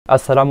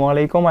আসসালামু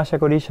আলাইকুম, আশা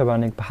করি সবাই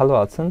অনেক ভালো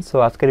আছেন। সো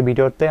আজকের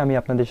ভিডিওতে আমি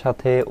আপনাদের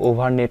সাথে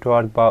ওভার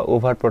নেটওয়ার্ক বা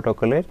ওভার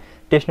প্রোটোকলের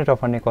টেস্টনেট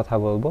অফার নিয়ে কথা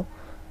বলবো।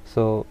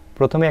 সো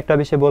প্রথমে একটা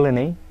বিষয় বলে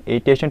নেই, এই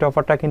টেস্টনেট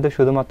অফারটা কিন্তু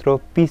শুধুমাত্র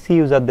পিসি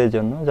ইউজারদের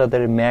জন্য,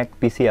 যাদের ম্যাক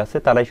পিসি আছে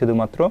তারাই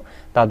শুধুমাত্র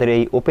তাদের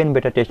এই ওপেন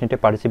বেটা টেস্টনেটে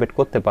পার্টিসিপেট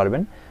করতে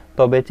পারবেন।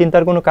 তবে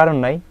চিন্তার কোনো কারণ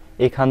নাই,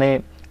 এখানে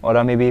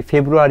ওরা মেবি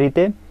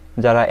ফেব্রুয়ারিতে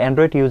যারা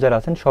অ্যান্ড্রয়েড ইউজার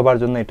আছেন সবার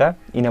জন্য এটা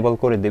ইনেবল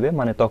করে দেবে,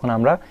 মানে তখন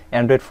আমরা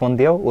অ্যান্ড্রয়েড ফোন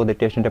দিয়েও ওদের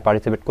টেস্টনেটে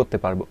পার্টিসিপেট করতে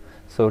পারবো।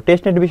 সো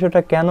টেস্টনেট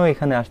বিষয়টা কেন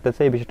এখানে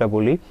আসতেছে এই বিষয়টা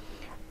বলি।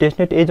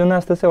 টেস্টনেট এই জন্য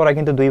আসতেছে, ওরা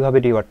কিন্তু দুইভাবে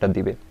রিওয়ার্ডটা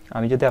দিবে।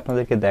 আমি যদি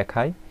আপনাদেরকে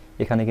দেখাই,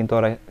 এখানে কিন্তু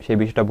ওরা সেই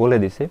বিষয়টা বলে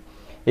দিছে।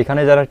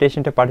 এখানে যারা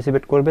টেস্টনেটে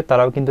পার্টিসিপেট করবে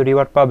তারাও কিন্তু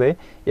রিওয়ার্ড পাবে,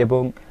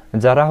 এবং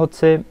যারা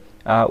হচ্ছে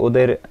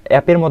ওদের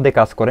অ্যাপের মধ্যে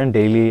কাজ করেন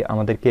ডেইলি,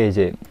 আমাদেরকে এই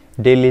যে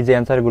ডেইলি যে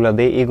অ্যান্সারগুলো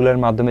দেয় এইগুলোর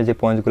মাধ্যমে যে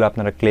পয়েন্টসগুলো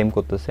আপনারা ক্লেম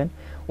করতেছেন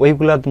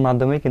ওইগুলোর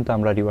মাধ্যমে কিন্তু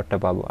আমরা রিওয়ার্ডটা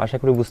পাবো। আশা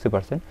করি বুঝতে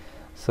পারছেন।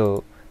 সো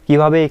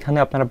কীভাবে এখানে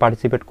আপনারা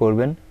পার্টিসিপেট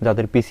করবেন,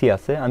 যাদের পিসি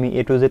আছে আমি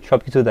এ টু জেড সব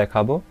কিছু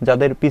দেখাবো।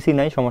 যাদের পিসি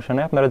নাই সমস্যা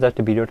নেই, আপনারা জাস্ট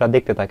ভিডিওটা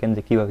দেখতে থাকেন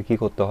যে কীভাবে কী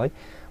করতে হয়।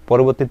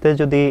 পরবর্তীতে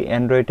যদি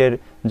অ্যান্ড্রয়েডের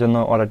জন্য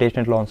ওরা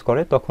টেস্টনেট লঞ্চ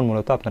করে তখন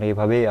মূলত আপনারা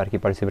এইভাবেই আর কি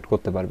পার্টিসিপেট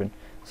করতে পারবেন।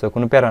 সো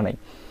কোনো প্যারা নাই।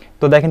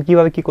 তো দেখেন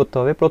কীভাবে কী করতে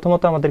হবে।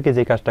 প্রথমত আমাদেরকে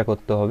যে কাজটা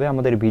করতে হবে,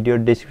 আমাদের ভিডিওর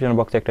ডেসক্রিপশন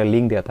বক্সে একটা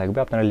লিঙ্ক দেওয়া থাকবে,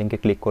 আপনারা লিঙ্কে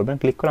ক্লিক করবেন,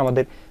 ক্লিক করে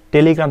আমাদের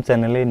টেলিগ্রাম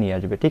চ্যানেলে নিয়ে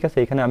আসবে। ঠিক আছে,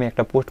 এখানে আমি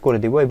একটা পোস্ট করে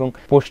দিব এবং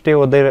পোস্টে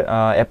ওদের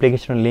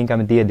অ্যাপ্লিকেশনের লিঙ্ক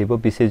আমি দিয়ে দিব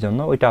পিসির জন্য,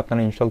 ওইটা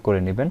আপনারা ইনস্টল করে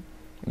নেবেন।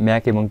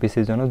 ম্যাক এবং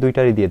পিসির জন্য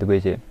দুইটারই দিয়ে দেবো,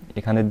 এই যে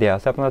এখানে দেওয়া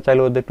আছে। আপনারা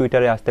চাইলে ওদের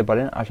টুইটারে আসতে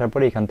পারেন, আসার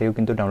পরে এখান থেকেও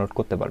কিন্তু ডাউনলোড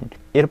করতে পারবেন।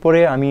 এরপরে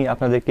আমি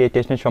আপনাদেরকে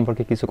টেস্টনেট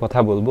সম্পর্কে কিছু কথা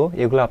বলবো,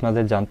 এগুলো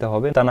আপনাদের জানতে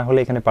হবে, তা না হলে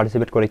এখানে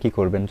পার্টিসিপেট করে কি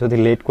করবেন। যদি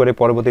লেট করে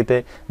পরবর্তীতে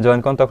জয়েন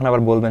করেন তখন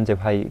আবার বলবেন যে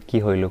ভাই কি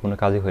হইলো, কোনো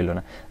কাজই হইলো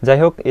না। যাই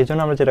হোক, এই জন্য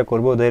আমরা যেটা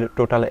করবো, ওদের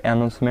টোটাল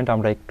অ্যানাউন্সমেন্ট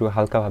আমরা একটু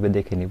হালকাভাবে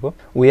দেখে নিব।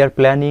 We are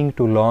planning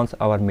to launch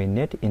hour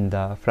mainnet in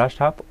the first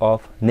half of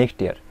next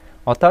year.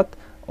 অর্থাৎ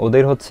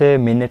ওদের হচ্ছে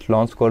মেইননেট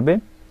লঞ্চ করবে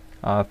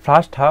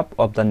first half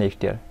of the next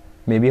year,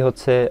 maybe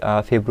হচ্ছে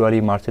ফেব্রুয়ারি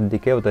মার্চের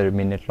দিকে ওদের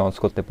মেইননেট লঞ্চ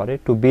করতে পারে।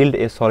 To build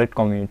a solid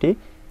community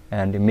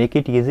and make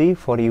it easy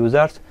for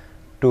users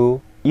to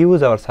use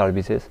hour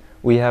services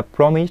we have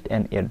promised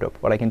an airdrop.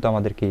 ওরা কিন্তু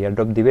আমাদেরকে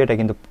এয়ারড্রপ দিবে, এটা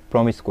কিন্তু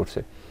প্রমিস করছে।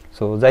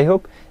 সো যাই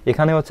হোক,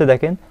 এখানে হচ্ছে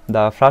দেখেন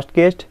the first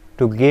guest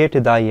to get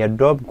the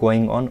airdrop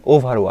going on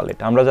over wallet.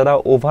 আমরা যারা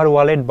ওভার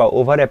ওয়ালেট বা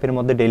ওভার অ্যাপের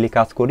মধ্যে ডেইলি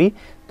কাজ করি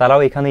তারাও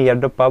এখানে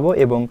এয়ারড্রপ পাবো,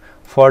 এবং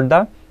for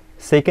the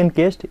second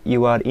guest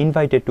you are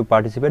invited to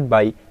participate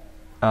by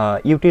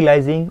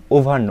utilising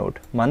ওভারনোড।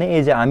 মানে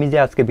এই যে আমি যে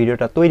আজকে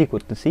ভিডিওটা তৈরি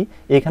করতেছি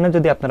এখানে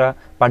যদি আপনারা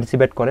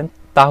পার্টিসিপেট করেন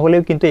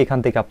তাহলেও কিন্তু এখান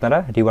থেকে আপনারা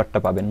রিওয়ার্ডটা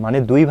পাবেন। মানে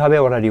দুইভাবে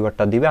ওরা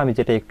রিওয়ার্ডটা দিবে, আমি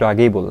যেটা একটু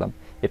আগেই বললাম।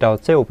 এটা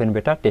হচ্ছে ওপেন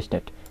বেটা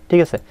টেস্টনেট, ঠিক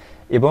আছে।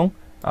 এবং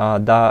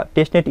the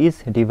testnet is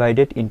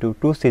divided into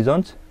 2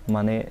 seasons,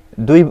 মানে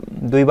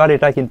দুইবার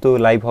এটা কিন্তু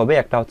লাইভ হবে।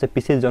 একটা হচ্ছে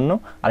পিসির জন্য,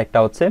 আরেকটা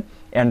হচ্ছে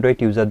অ্যান্ড্রয়েড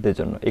ইউজারদের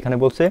জন্য। এখানে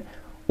বলছে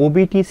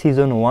OBT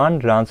season 1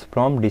 runs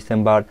from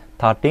December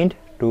 13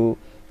 two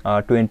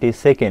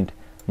 22,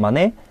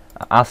 মানে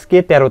আজকে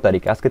 13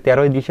 তারিখ, আজকে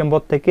 13 ডিসেম্বর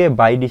থেকে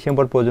 22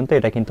 ডিসেম্বর পর্যন্ত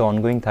এটা কিন্তু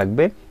অনগোয়িং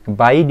থাকবে।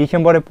 22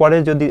 ডিসেম্বরের পরে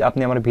যদি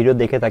আপনি আমার ভিডিও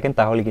দেখে থাকেন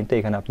তাহলে কিন্তু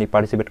এখানে আপনি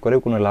পার্টিসিপেট করেও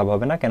কোনো লাভ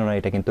হবে না, কেননা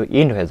এটা কিন্তু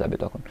এন্ড হয়ে যাবে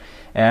তখন।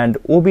 And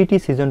OBT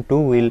season 2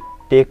 will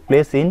take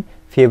place in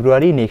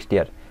February next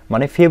year,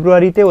 মানে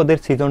ফেব্রুয়ারিতে ওদের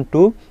সিজন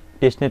 2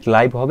 টেস্টনেট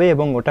লাইভ হবে,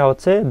 এবং ওটা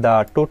হচ্ছে the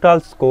total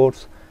scores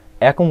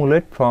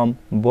accumulate from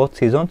both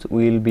seasons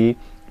will be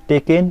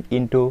taken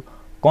into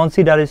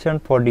consideration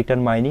for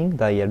determining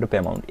the airdrop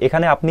amount.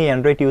 এখানে আপনি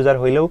অ্যান্ড্রয়েড ইউজার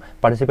হইলেও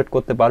পার্টিসিপেট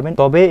করতে পারবেন,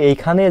 তবে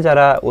এইখানে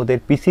যারা ওদের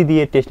পিসি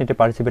দিয়ে টেস্টনেটে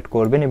পার্টিসিপেট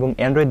করবেন এবং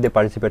অ্যান্ড্রয়েড দিয়ে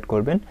পার্টিসিপেট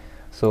করবেন,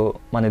 সো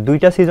মানে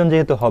দুইটা সিজন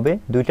যেহেতু হবে,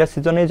 দুইটা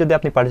সিজনে যদি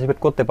আপনি পার্টিসিপেট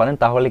করতে পারেন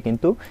তাহলে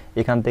কিন্তু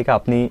এখান থেকে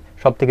আপনি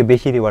সব থেকে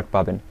বেশি রিওয়ার্ড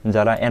পাবেন।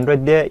 যারা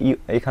অ্যান্ড্রয়েড দিয়ে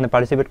এখানে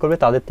পার্টিসিপেট করবে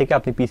তাদের থেকে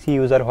আপনি পিসি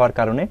ইউজার হওয়ার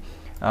কারণে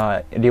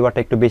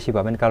রিওয়ার্ডটা একটু বেশি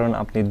পাবেন, কারণ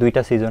আপনি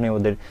দুইটা সিজনে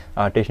ওদের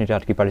টেস্টনেটে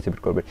আর কি পার্টিসিপেট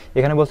করবেন।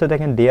 এখানে বলতে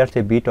দেখেন there's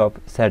A bit of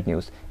sad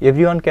news,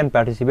 everyone can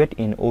participate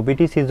in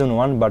OBT season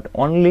 1 but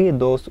only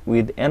those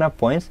with enough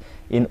points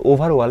in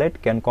over wallet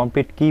can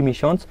complete কি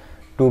missions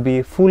two B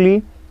fully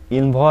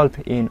involved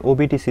in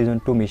OBT season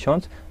 2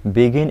 missions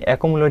begin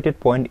accumulated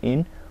point in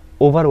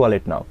over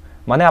wallet now।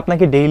 মানে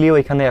আপনাকে ডেইলিও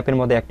এখানে অ্যাপের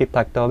মধ্যে active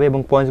থাকতে হবে এবং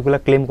পয়েন্টসগুলো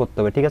claim করতে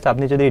হবে, ঠিক আছে।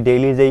 আপনি যদি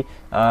ডেইলি যেই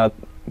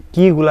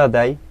কিগুলা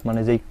দেয়, মানে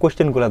যেই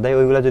কোশ্চেনগুলো দেয়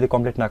ওইগুলো যদি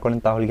কমপ্লিট না করেন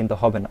তাহলে কিন্তু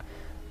হবে না।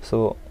 সো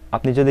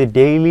আপনি যদি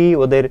ডেইলি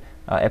ওদের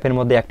অ্যাপের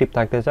মধ্যে অ্যাক্টিভ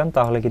থাকতে চান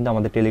তাহলে কিন্তু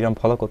আমাদের টেলিগ্রাম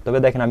ফলো করতে হবে।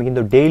 দেখেন আমি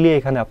কিন্তু ডেইলি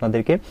এখানে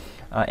আপনাদেরকে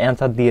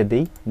অ্যান্সার দিয়ে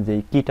দিই, যে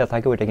কিটা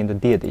থাকে ওইটা কিন্তু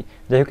দিয়ে দিই।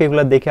 যাই হোক,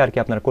 এগুলো দেখে আর কি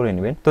আপনারা করে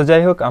নেবেন। তো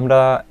যাই হোক, আমরা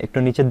একটু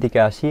নিচের দিকে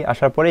আসি।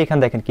 আসার পরে এখানে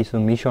দেখেন কিছু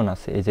মিশন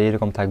আছে, এই যে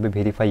এরকম থাকবে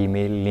verify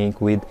email link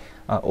with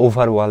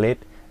over wallet,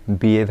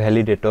 BA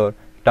validator,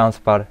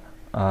 transfer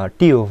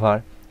T over.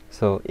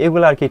 So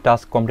এগুলো আর কি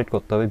টাস্ক কমপ্লিট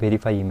করতে হবে।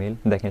 ভেরিফাই ইমেল,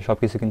 দেখেন সব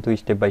কিছু কিন্তু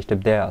স্টেপ বাই স্টেপ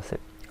দেওয়া আছে,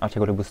 আশা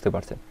করি বুঝতে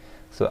পারছেন।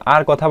 সো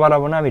আর কথা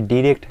বাড়াবো না, আমি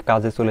ডিরেক্ট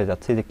কাজে চলে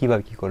যাচ্ছি যে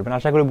কীভাবে কী করবেন।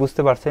 আশা করি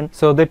বুঝতে পারছেন।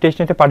 সো ওদের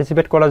টেস্টনেটে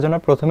পার্টিসিপেট করার জন্য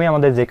প্রথমেই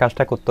আমাদের যে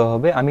কাজটা করতে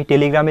হবে, আমি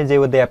টেলিগ্রামে যে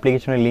ওদের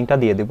অ্যাপ্লিকেশনের লিঙ্কটা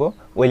দিয়ে দেবো,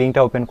 ওই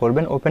লিঙ্কটা ওপেন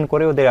করবেন, ওপেন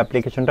করে ওদের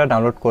অ্যাপ্লিকেশনটা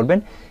ডাউনলোড করবেন,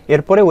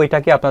 এরপরে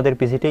ওইটাকে আপনাদের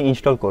পিসিতে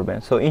ইনস্টল করবেন।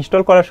 সো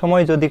ইনস্টল করার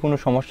সময় যদি কোনো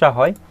সমস্যা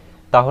হয়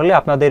তাহলে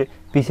আপনাদের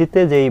পিসিতে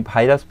যেই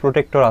ভাইরাস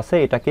প্রোটেক্টর আছে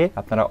এটাকে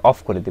আপনারা অফ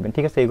করে দিবেন,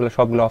 ঠিক আছে? এগুলো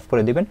সবগুলো অফ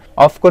করে দিবেন।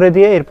 অফ করে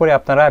দিয়ে এরপরে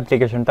আপনারা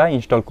অ্যাপ্লিকেশনটা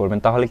ইনস্টল করবেন,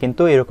 তাহলে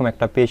কিন্তু এরকম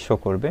একটা পেজ শো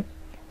করবে।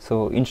 সো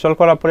ইনস্টল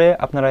করার পরে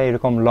আপনারা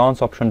এরকম লঞ্চ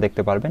অপশন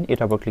দেখতে পারবেন,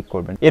 এটার উপর ক্লিক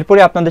করবেন। এরপরে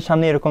আপনাদের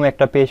সামনে এরকম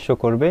একটা পেজ শো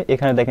করবে,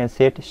 এখানে দেখেন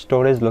সেট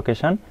স্টোরেজ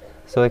লোকেশন।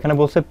 সো এখানে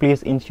বলছে please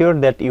ensure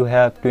that you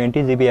have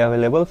 20 GB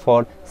available for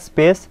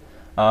space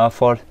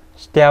for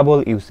stable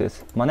uses,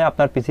 মানে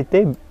আপনার পিসিতে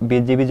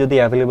 20 GB যদি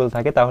অ্যাভেলেবল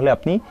থাকে তাহলে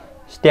আপনি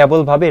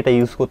স্টেবলভাবে এটা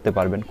ইউজ করতে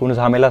পারবেন কোনো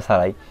ঝামেলা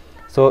ছাড়াই।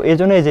 সো এই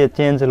জন্য এই যে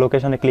চেঞ্জ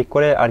লোকেশনে ক্লিক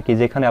করে আর কি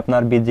যেখানে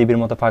আপনার 20 GB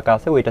মতো ফাঁকা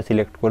আছে ওইটা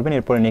সিলেক্ট করবেন,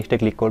 এরপরে নেক্সটে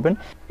ক্লিক করবেন।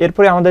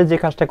 এরপরে আমাদের যে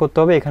কাজটা করতে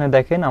হবে, এখানে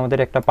দেখেন আমাদের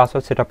একটা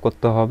পাসওয়ার্ড সেট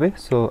করতে হবে।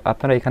 সো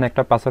আপনারা এখানে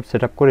একটা পাসওয়ার্ড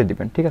সেট করে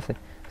দিবেন, ঠিক আছে?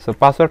 সো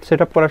পাসওয়ার্ড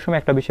সেট করার সময়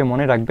একটা বিষয়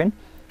মনে রাখবেন,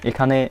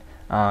 এখানে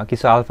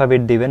কিছু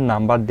আলফাবেট দিবেন,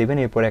 নাম্বার দিবেন,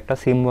 এরপরে একটা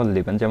সিম্বল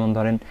দিবেন, যেমন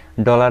ধরেন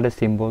ডলারের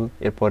সিম্বল,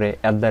 এরপরে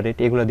 @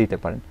 এগুলো দিতে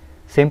পারেন।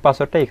 সেম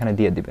পাসওয়ার্ডটা এখানে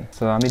দিয়ে দিবেন।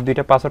 সো আমি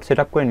দুইটা পাসওয়ার্ড সেট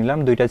করে নিলাম,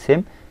 দুইটা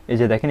সেম। এই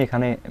যে দেখেন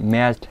এখানে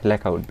ম্যাচড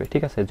লেখা উঠবে,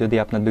 ঠিক আছে? যদি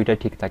আপনার দুইটা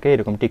ঠিক থাকে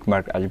এরকম টিক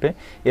মার্ক আসবে।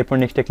 এরপর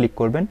নেক্সটে ক্লিক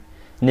করবেন।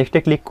 নেক্সটে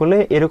ক্লিক করলে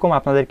এরকম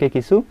আপনাদেরকে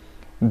কিছু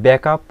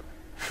ব্যাকআপ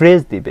ফ্রেজ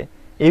দিবে,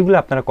 এইগুলো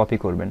আপনারা কপি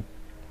করবেন,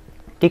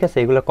 ঠিক আছে?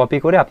 এগুলো কপি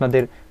করে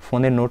আপনাদের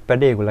ফোনের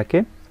নোটপ্যাডে এগুলাকে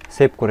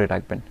সেভ করে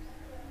রাখবেন।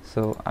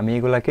 সো আমি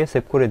এগুলাকে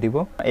সেভ করে দিব।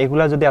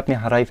 এগুলা যদি আপনি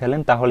হারাই ফেলেন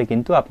তাহলে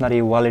কিন্তু আপনার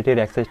এই ওয়ালেটের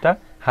অ্যাক্সেসটা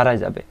হারাই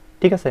যাবে,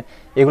 ঠিক আছে?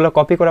 এগুলো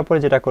কপি করার পরে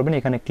যেটা করবেন,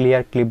 এখানে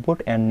ক্লিয়ার ক্লিপবোর্ড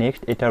অ্যান্ড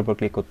নেক্সট এটার উপর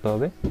ক্লিক করতে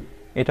হবে।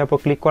 এটার উপর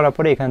ক্লিক করার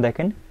পরে এখানে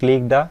দেখেন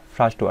ক্লিক দ্য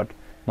ফার্স্ট ওয়ার্ড,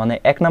 মানে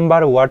 1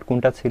 নাম্বার ওয়ার্ড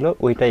কোনটা ছিল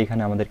ওইটা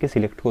এখানে আমাদেরকে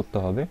সিলেক্ট করতে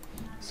হবে।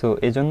 সো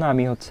এই জন্য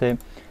আমি হচ্ছে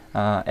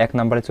 1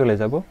 নাম্বারে চলে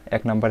যাব।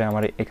 1 নাম্বারে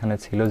আমার এখানে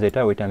ছিল যেটা,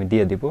 ওইটা আমি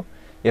দিয়ে দিব।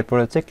 এরপর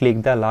হচ্ছে ক্লিক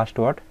দ্য লাস্ট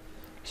ওয়ার্ড,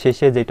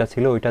 শেষে যেটা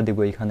ছিল ওইটা দিব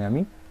এখানে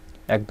আমি,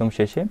 একদম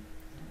শেষে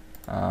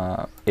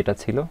এটা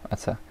ছিল।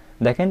 আচ্ছা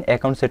দেখেন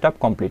অ্যাকাউন্ট সেট আপ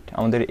কমপ্লিট,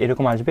 আমাদের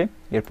এরকম আসবে।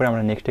 এরপরে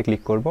আমরা নেক্সটে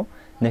ক্লিক করব।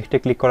 নেক্সটে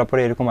ক্লিক করার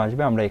পরে এরকম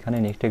আসবে, আমরা এখানে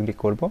নেক্সটে ক্লিক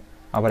করব,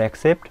 আবার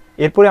অ্যাকসেপ্ট।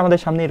 এরপরে আমাদের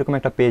সামনে এরকম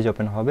একটা পেজ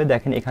ওপেন হবে,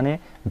 দেখেন এখানে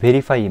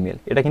ভেরিফাই ইমেল,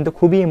 এটা কিন্তু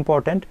খুবই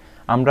ইম্পর্ট্যান্ট।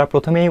 আমরা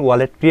প্রথমেই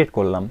ওয়ালেট ক্রিয়েট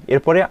করলাম,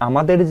 এরপরে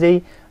আমাদের যেই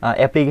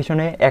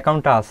অ্যাপ্লিকেশনে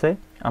অ্যাকাউন্টটা আছে,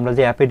 আমরা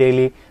যে অ্যাপে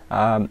ডেইলি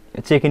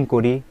চেক ইন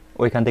করি,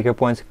 ওইখান থেকে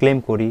পয়েন্টস ক্লেম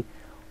করি,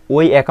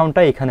 ওই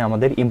অ্যাকাউন্টটা এখানে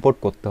আমাদের ইম্পোর্ট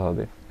করতে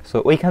হবে। সো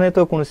ওইখানে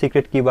তো কোনো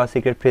সিক্রেট কি বা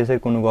সিক্রেট ফ্রেজের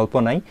কোনো গল্প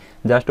নাই,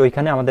 জাস্ট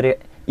ওইখানে আমাদের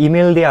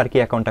ইমেল দিয়ে আর কি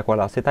অ্যাকাউন্টটা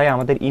করা আছে, তাই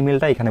আমাদের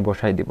ইমেলটা এখানে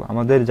বসাই দিব।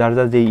 আমাদের যার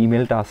যার যে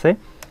ইমেলটা আছে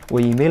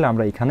ওই ইমেল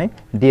আমরা এখানে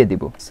দিয়ে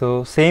দিব। সো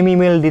সেম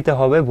ইমেল দিতে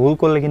হবে, ভুল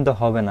করলে কিন্তু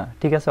হবে না,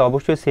 ঠিক আছে?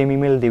 অবশ্যই সেম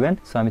ইমেল দিবেন।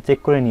 সো আমি চেক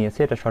করে নিয়েছি,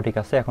 এটা সঠিক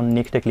আছে। এখন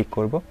নেক্সটে ক্লিক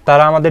করব।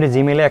 তারা আমাদের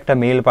জিমেলে একটা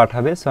মেল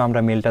পাঠাবে, সো আমরা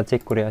মেলটা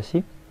চেক করে আসি।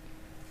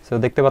 সো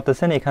দেখতে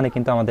পাচ্ছেন এখানে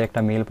কিন্তু আমাদের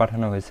একটা মেল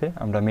পাঠানো হয়েছে,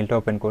 আমরা মেলটা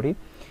ওপেন করি।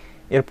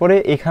 এরপরে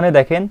এখানে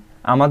দেখেন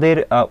আমাদের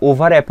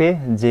ওভার অ্যাপে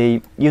যেই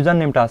ইউজার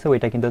নেমটা আছে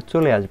ওইটা কিন্তু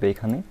চলে আসবে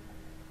এখানে।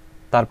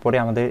 তারপরে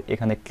আমাদের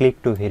এখানে ক্লিক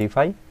টু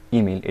ভেরিফাই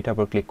ইমেল, এটার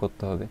উপর ক্লিক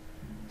করতে হবে।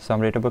 সো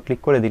আমরা এটার উপর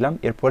ক্লিক করে দিলাম।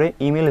 এরপরে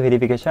ইমেল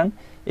ভেরিফিকেশান,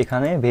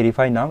 এখানে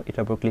ভেরিফাই নাও,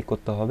 এটার উপর ক্লিক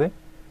করতে হবে।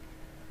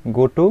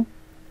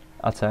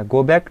 গো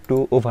ব্যাক টু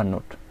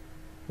ওভারনোড,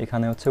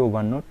 এখানে হচ্ছে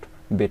ওভারনোড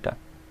বেটা,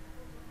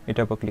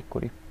 এটার উপর ক্লিক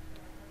করি।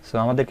 সো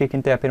আমাদেরকে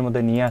কিন্তু অ্যাপের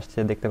মধ্যে নিয়ে আসছে,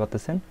 দেখতে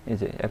পাচ্ছেন এই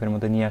যে অ্যাপের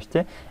মধ্যে নিয়ে আসছে।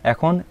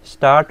 এখন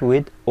স্টার্ট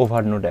উইথ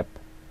ওভারনোড অ্যাপ,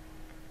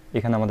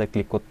 এখানে আমাদের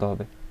ক্লিক করতে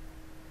হবে।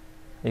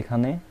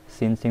 এখানে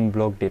সিনসিং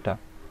ব্লক ডেটা,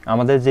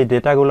 আমাদের যে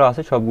ডেটাগুলো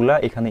আছে সবগুলা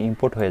এখানে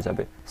ইম্পোর্ট হয়ে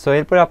যাবে। সো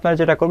এরপরে আপনারা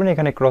যেটা করবেন,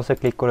 এখানে ক্রসে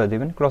ক্লিক করে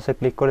দিবেন। ক্রসে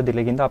ক্লিক করে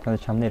দিলে কিন্তু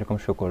আপনাদের সামনে এরকম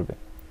শো করবে।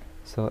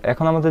 সো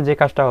এখন আমাদের যে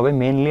কাজটা হবে,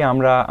 মেইনলি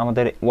আমরা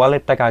আমাদের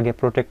ওয়ালেটটাকে আগে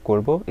প্রোটেক্ট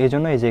করব, এই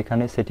জন্য এই যে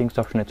এখানে সেটিংস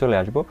অপশনে চলে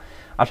আসব।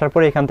 আসার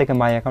পরে এখান থেকে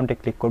মাই অ্যাকাউন্টে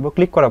ক্লিক করব।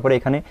 ক্লিক করার পরে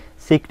এখানে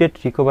সিক্রেট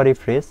রিকভারি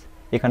ফ্রেজ,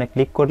 এখানে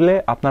ক্লিক করলে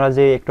আপনারা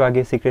যে একটু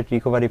আগে সিক্রেট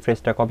রিকভারি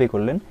ফ্রেজটা কপি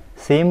করলেন,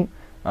 সেম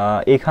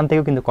এখান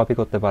থেকেও কিন্তু কপি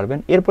করতে পারবেন।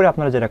 এরপরে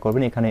আপনারা যেটা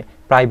করবেন, এখানে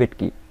প্রাইভেট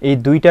কি, এই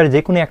দুইটার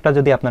যে কোনো একটা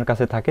যদি আপনার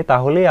কাছে থাকে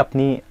তাহলে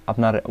আপনি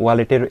আপনার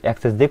ওয়ালেটের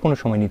অ্যাক্সেস যে কোনো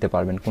সময় নিতে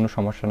পারবেন, কোনো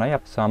সমস্যা নাই।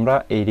 সো আমরা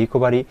এই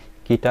রিকভারি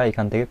কিটা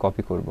এখান থেকে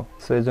কপি করব।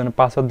 সো এর জন্য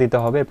পাসওয়ার্ড দিতে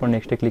হবে, এরপর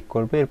নেক্সটে ক্লিক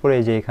করবে। এরপরে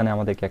এই যে এখানে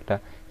আমাদেরকে একটা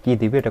কি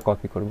দিবে, এটা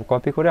কপি করব।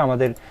 কপি করে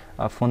আমাদের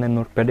ফোনের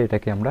নোটপ্যাডে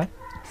এটাকে আমরা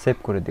সেভ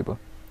করে দিব।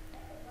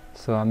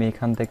 সো আমি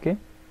এখান থেকে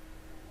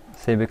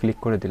সেভে ক্লিক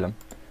করে দিলাম।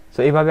 সো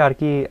এইভাবে আর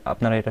কি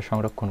আপনারা এটা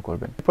সংরক্ষণ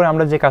করবেন। এরপর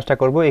আমরা যে কাজটা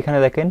করব, এখানে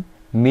দেখেন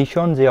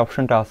মিশন যে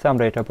অপশনটা আছে,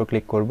 আমরা এটার উপর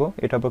ক্লিক করব।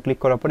 এটার উপর ক্লিক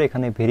করার পরে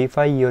এখানে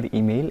verify your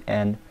email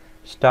and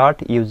start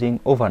using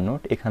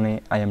ওভারনোড, এখানে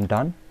আই এম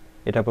ডান,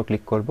 এটার উপর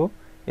ক্লিক করব।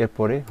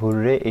 এরপরে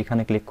হুররে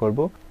এখানে ক্লিক করব।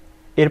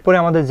 এরপরে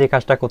আমাদের যে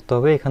কাজটা করতে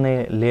হবে, এখানে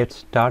লেটস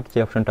স্টার্ট যে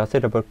অপশনটা আছে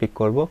এটার উপর ক্লিক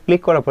করব।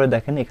 ক্লিক করার পরে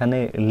দেখেন এখানে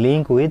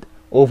link with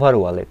over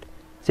wallet,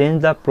 change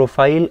the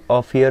profile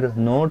of your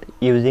node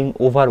using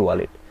over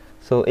wallet.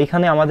 So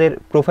এখানে আমাদের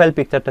প্রোফাইল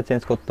পিকচারটা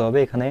চেঞ্জ করতে হবে,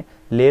 এখানে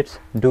লেটস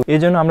ডু। এই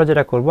জন্য আমরা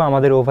যেটা করব,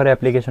 আমাদের ওভার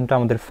অ্যাপ্লিকেশনটা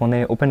আমাদের ফোনে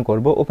ওপেন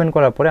করব। ওপেন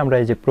করার পরে আমরা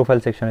এই যে প্রোফাইল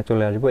সেকশনে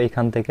চলে আসবো।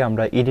 এখান থেকে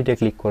আমরা এডিটে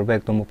ক্লিক করব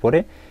একদম উপরে।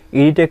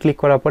 এডিটে ক্লিক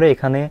করার পরে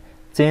এখানে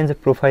চেঞ্জ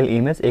প্রোফাইল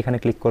ইমেজ এখানে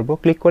ক্লিক করব।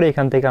 ক্লিক করে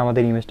এখান থেকে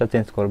আমাদের ইমেজটা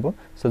চেঞ্জ করব।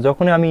 সো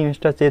যখনই আমি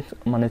ইমেজটা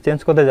চেঞ্জ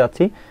করতে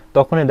যাচ্ছি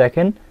তখনই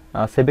দেখেন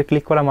সেভে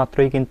ক্লিক করা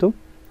মাত্রই কিন্তু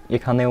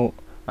এখানেও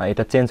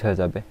এটা চেঞ্জ হয়ে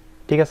যাবে।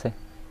 ঠিক আছে,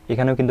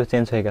 এখানেও কিন্তু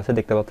চেঞ্জ হয়ে গেছে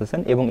দেখতে পাচ্ছেন।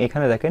 এবং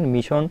এখানে দেখেন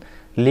mission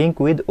link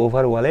with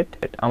over wallet,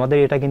 আমাদের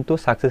এটা কিন্তু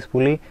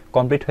সাকসেসফুলি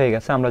কমপ্লিট হয়ে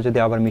গেছে। আমরা যদি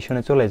আবার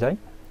মিশনে চলে যাই,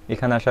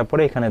 এখানে আসার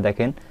পরে এখানে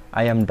দেখেন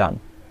আই অ্যাম ডান,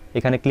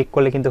 এখানে ক্লিক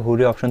করলে কিন্তু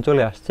হুরি অপশন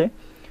চলে আসছে।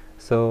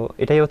 সো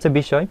এটাই হচ্ছে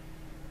বিষয়।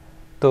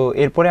 তো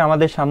এরপরে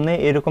আমাদের সামনে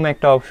এরকম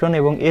একটা অপশন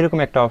এবং এরকম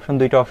একটা অপশন,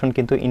 দুইটা অপশন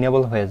কিন্তু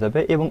ইনেবল হয়ে যাবে।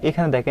 এবং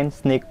এখানে দেখেন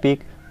snake pick,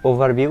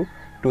 overview,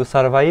 to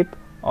survive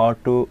or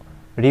to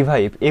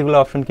revive, এগুলো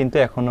অপশন কিন্তু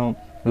এখনও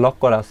লক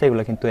করা আছে,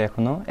 এগুলো কিন্তু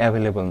এখনও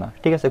অ্যাভেলেবল না।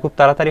 ঠিক আছে, খুব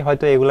তাড়াতাড়ি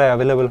হয়তো এগুলো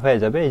অ্যাভেলেবল হয়ে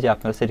যাবে। এই যে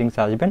আপনার সেটিংসে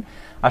আসবেন,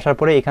 আসার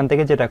পরে এখান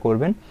থেকে যেটা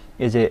করবেন,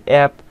 এই যে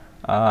অ্যাপ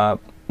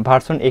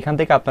ভার্সন, এখান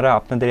থেকে আপনারা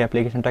আপনাদের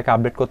অ্যাপ্লিকেশনটাকে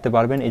আপডেট করতে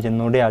পারবেন। এই যে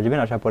নোডে আসবেন,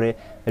 আসার পরে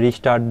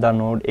রিস্টার্ট দ্য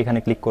নোড এখানে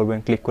ক্লিক করবেন,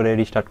 ক্লিক করে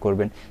রিস্টার্ট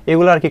করবেন,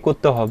 এগুলো আর কি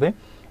করতে হবে।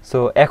 সো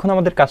এখন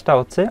আমাদের কাজটা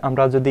হচ্ছে,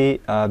 আমরা যদি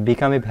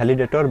become a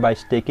validator by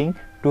staking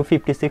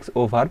 256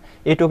 over,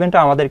 এই টোকেনটা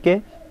আমাদেরকে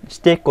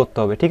স্টেক করতে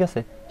হবে। ঠিক আছে,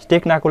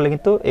 স্টেক না করলে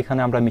কিন্তু এখানে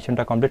আমরা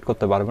মিশনটা কমপ্লিট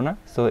করতে পারবো না।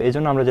 সো এই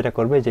জন্য আমরা যেটা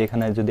করবো, যে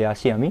এখানে যদি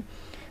আসি আমি,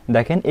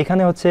 দেখেন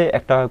এখানে হচ্ছে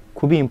একটা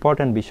খুবই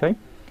ইম্পর্ট্যান্ট বিষয়।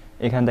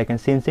 এখানে দেখেন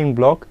সিনসিং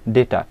ব্লক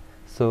ডেটা।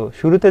 সো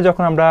শুরুতে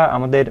যখন আমরা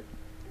আমাদের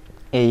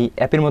এই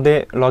অ্যাপের মধ্যে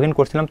লগ ইন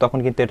করছিলাম তখন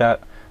কিন্তু এটা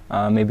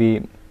মেবি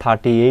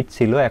 38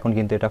 ছিল, এখন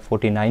কিন্তু এটা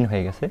 49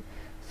 হয়ে গেছে।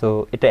 সো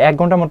এটা 1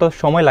 ঘন্টার মতো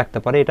সময় লাগতে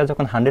পারে। এটা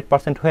যখন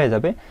 100% হয়ে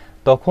যাবে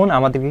তখন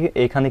আমাদেরকে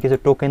এখানে কিছু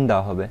টোকেন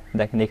দেওয়া হবে।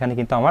 দেখেন এখানে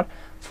কিন্তু আমার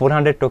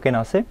 400 টোকেন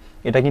আছে।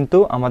 এটা কিন্তু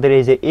আমাদের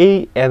এই যে এই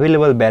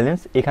অ্যাভেলেবল ব্যালেন্স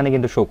এখানে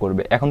কিন্তু শো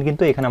করবে। এখন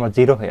কিন্তু এখানে আমার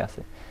 0 হয়ে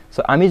আছে। সো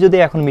আমি যদি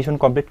এখন মিশন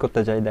কমপ্লিট করতে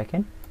যাই,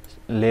 দেখেন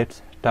লেটস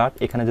স্টার্ট,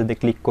 এখানে যদি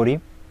ক্লিক করি,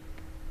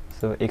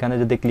 সো এখানে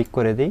যদি ক্লিক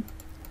করে দিই,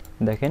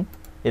 দেখেন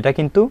এটা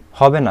কিন্তু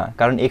হবে না,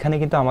 কারণ এখানে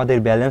কিন্তু আমাদের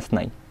ব্যালেন্স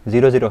নাই,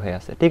 0 হয়ে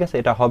আছে। ঠিক আছে,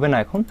 এটা হবে না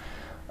এখন।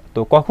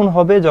 তো কখন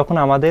হবে, যখন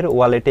আমাদের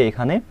ওয়ালেটে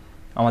এখানে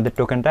আমাদের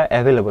টোকেনটা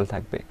অ্যাভেলেবল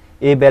থাকবে।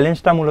 এই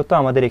ব্যালেন্সটা মূলত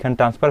আমাদের এখানে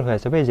ট্রান্সফার হয়ে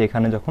যাবে, যে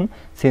এখানে যখন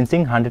সিনসিং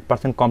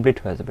 100% কমপ্লিট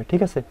হয়ে যাবে।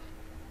 ঠিক আছে,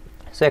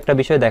 সো একটা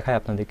বিষয় দেখায়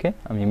আপনাদেরকে,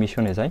 আমি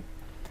মিশনে যাই।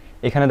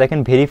 এখানে দেখেন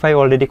ভেরিফাই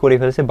অলরেডি করে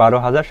ফেলছে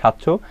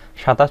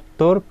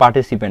 12,777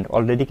 পার্টিসিপেন্ট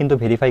অলরেডি কিন্তু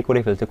ভেরিফাই করে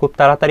ফেলছে। খুব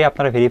তাড়াতাড়ি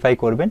আপনারা ভেরিফাই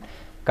করবেন,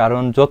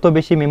 কারণ যত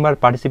বেশি মেম্বার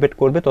পার্টিসিপেট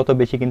করবে তত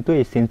বেশি কিন্তু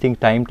এই সিনসিং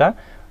টাইমটা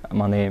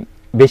মানে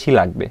বেশি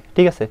লাগবে।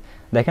 ঠিক আছে,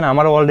 দেখেন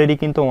আমার অলরেডি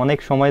কিন্তু অনেক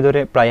সময় ধরে,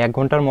 প্রায় 1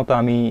 ঘন্টার মতো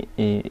আমি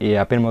এই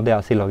অ্যাপের মধ্যে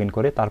আসি লগ ইন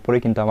করে, তারপরে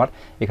কিন্তু আমার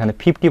এখানে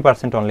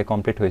 50% অনলি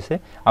কমপ্লিট হয়েছে।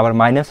 আবার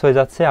মাইনাস হয়ে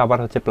যাচ্ছে, আবার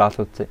হচ্ছে প্লাস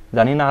হচ্ছে,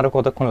 জানি না আরও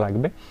কতক্ষণ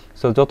লাগবে।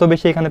 সো যত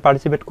বেশি এখানে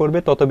পার্টিসিপেট করবে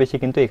তত বেশি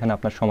কিন্তু এখানে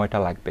আপনার সময়টা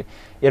লাগবে।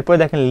 এরপরে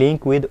দেখেন link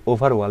with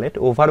over wallet,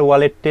 over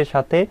ওয়ালেটের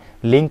সাথে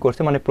লিঙ্ক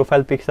করছে, মানে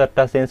প্রোফাইল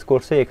পিকচারটা চেঞ্জ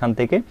করছে। এখান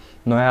থেকে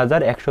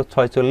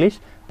 9146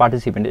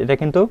 পার্টিসিপেন্ট, এটা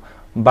কিন্তু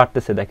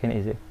বাড়তেছে। দেখেন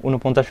এই যে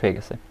 49 হয়ে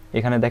গেছে,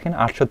 এখানে দেখেন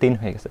 803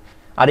 হয়ে গেছে।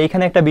 আর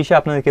এখানে একটা বিষয়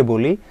আপনাদেরকে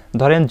বলি,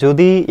 ধরেন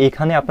যদি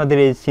এখানে আপনাদের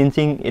এই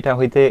সিনসিং এটা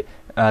হইতে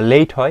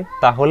লেট হয়,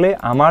 তাহলে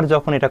আমার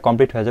যখন এটা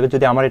কমপ্লিট হয়ে যাবে,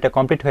 যদি আমার এটা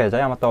কমপ্লিট হয়ে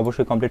যায়, আমার তো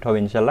অবশ্যই কমপ্লিট হবে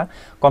ইনশাল্লাহ,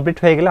 কমপ্লিট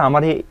হয়ে গেলে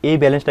আমার এই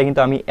ব্যালেন্সটা কিন্তু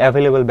আমি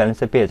অ্যাভেলেবল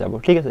ব্যালেন্সে পেয়ে যাব।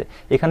 ঠিক আছে,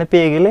 এখানে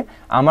পেয়ে গেলে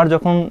আমার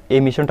যখন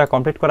এই মিশনটা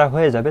কমপ্লিট করা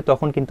হয়ে যাবে,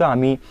 তখন কিন্তু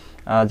আমি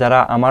যারা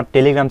আমার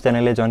টেলিগ্রাম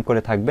চ্যানেলে জয়েন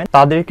করে থাকবেন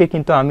তাদেরকে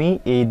কিন্তু আমি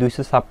এই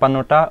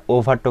 256টা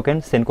ওভার টোকেন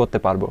সেন্ড করতে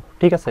পারবো।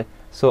 ঠিক আছে,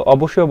 সো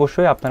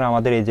অবশ্যই আপনারা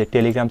আমাদের এই যে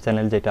টেলিগ্রাম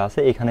চ্যানেল যেটা আছে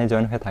এখানে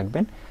জয়েন হয়ে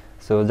থাকবেন।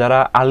 সো যারা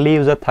আর্লি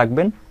ইউজার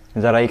থাকবেন,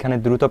 যারা এখানে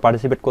দ্রুত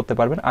পার্টিসিপেট করতে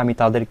পারবেন, আমি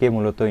তাদেরকে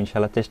মূলত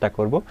ইনশাল্লাহ চেষ্টা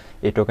করব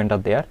এই টোকেনটা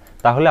দেওয়ার।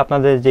 তাহলে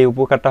আপনাদের যে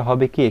উপকারটা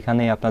হবে কি,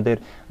 এখানে আপনাদের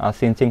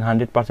সিনসিং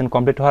 100%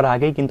 কমপ্লিট হওয়ার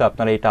আগেই কিন্তু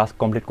আপনারা এই টাস্ক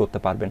কমপ্লিট করতে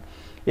পারবেন।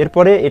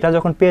 এরপরে এটা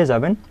যখন পেয়ে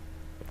যাবেন,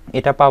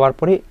 এটা পাওয়ার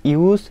পরে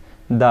use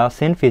the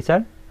send feature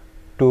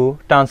to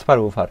transfer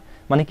over,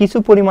 মানে কিছু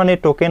পরিমাণে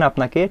টোকেন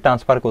আপনাকে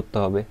ট্রান্সফার করতে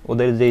হবে,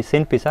 ওদের যে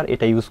সেন্ড ফিচার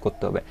এটা ইউজ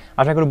করতে হবে।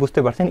 আশা করি বুঝতে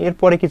পারছেন।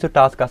 এরপরে কিছু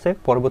টাস্ক আছে,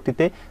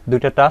 পরবর্তীতে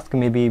 2টা টাস্ক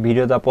মেবি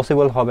ভিডিও দেওয়া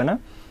পসিবল হবে না।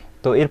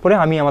 তো এরপরে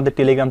আমি আমাদের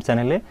টেলিগ্রাম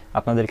চ্যানেলে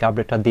আপনাদেরকে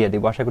আপডেটটা দিয়ে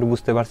দেবো, আশা করি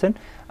বুঝতে পারছেন।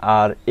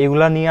 আর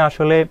এগুলা নিয়ে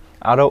আসলে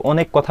আরও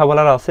অনেক কথা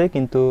বলার আছে,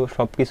 কিন্তু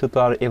সব কিছু তো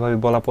আর এভাবে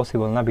বলা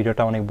পসিবল না,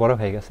 ভিডিওটা অনেক বড়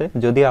হয়ে গেছে।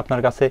 যদি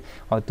আপনার কাছে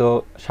হয়তো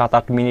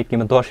 7-8 মিনিট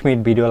কিংবা 10 মিনিট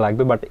ভিডিও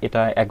লাগবে, বাট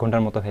এটা 1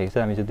 ঘন্টার মতো হয়ে গেছে।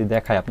 আমি যদি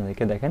দেখাই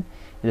আপনাদেরকে, দেখেন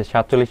যে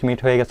 47 মিনিট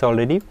হয়ে গেছে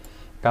অলরেডি,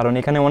 কারণ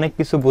এখানে অনেক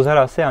কিছু বোঝার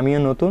আছে। আমিও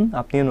নতুন,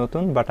 আপনিও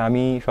নতুন, বাট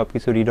আমি সব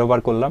কিছু রিড ওভার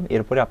করলাম,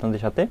 এরপরে আপনাদের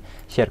সাথে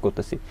শেয়ার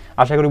করতেছি।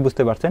 আশা করি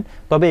বুঝতে পারছেন।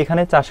 তবে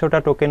এখানে 400টা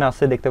টোকেন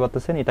আছে দেখতে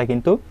পাচ্ছেন, এটা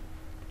কিন্তু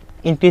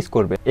ইনক্রিজ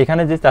করবে।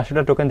 এখানে যে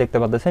 400টা টোকেন দেখতে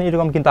পাচ্ছেন,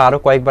 এরকম কিন্তু আরও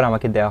কয়েকবার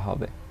আমাকে দেওয়া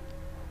হবে।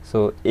 সো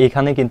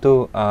এখানে কিন্তু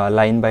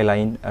লাইন বাই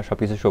লাইন সব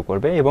কিছু শো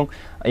করবে, এবং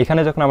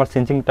এখানে যখন আমার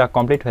সিনসিংটা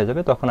কমপ্লিট হয়ে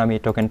যাবে, তখন আমি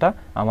এই টোকেনটা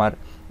আমার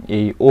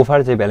এই ওভার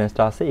যে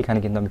ব্যালেন্সটা আছে এখানে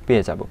কিন্তু আমি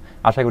পেয়ে যাব।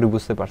 আশা করি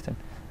বুঝতে পারছেন।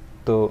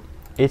 তো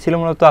এই ছিল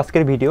মূলত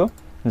আজকের ভিডিও।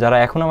 যারা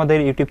এখন আমাদের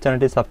ইউটিউব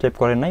চ্যানেলটি সাবস্ক্রাইব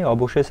করেন নাই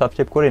অবশ্যই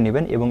সাবস্ক্রাইব করে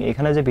নেবেন এবং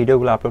এখানে যে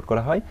ভিডিওগুলো আপলোড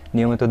করা হয়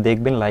নিয়মিত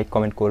দেখবেন, লাইক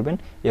কমেন্ট করবেন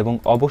এবং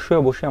অবশ্যই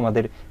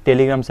আমাদের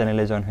টেলিগ্রাম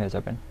চ্যানেলে জয়েন হয়ে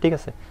যাবেন। ঠিক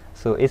আছে,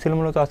 সো এই ছিল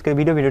মূলত আজকের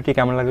ভিডিওটি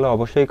কেমন লাগলো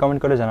অবশ্যই কমেন্ট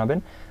করে জানাবেন।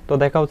 তো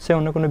দেখা হচ্ছে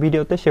অন্য কোনো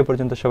ভিডিওতে, সে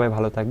পর্যন্ত সবাই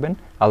ভালো থাকবেন।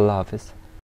 আল্লাহ হাফেজ।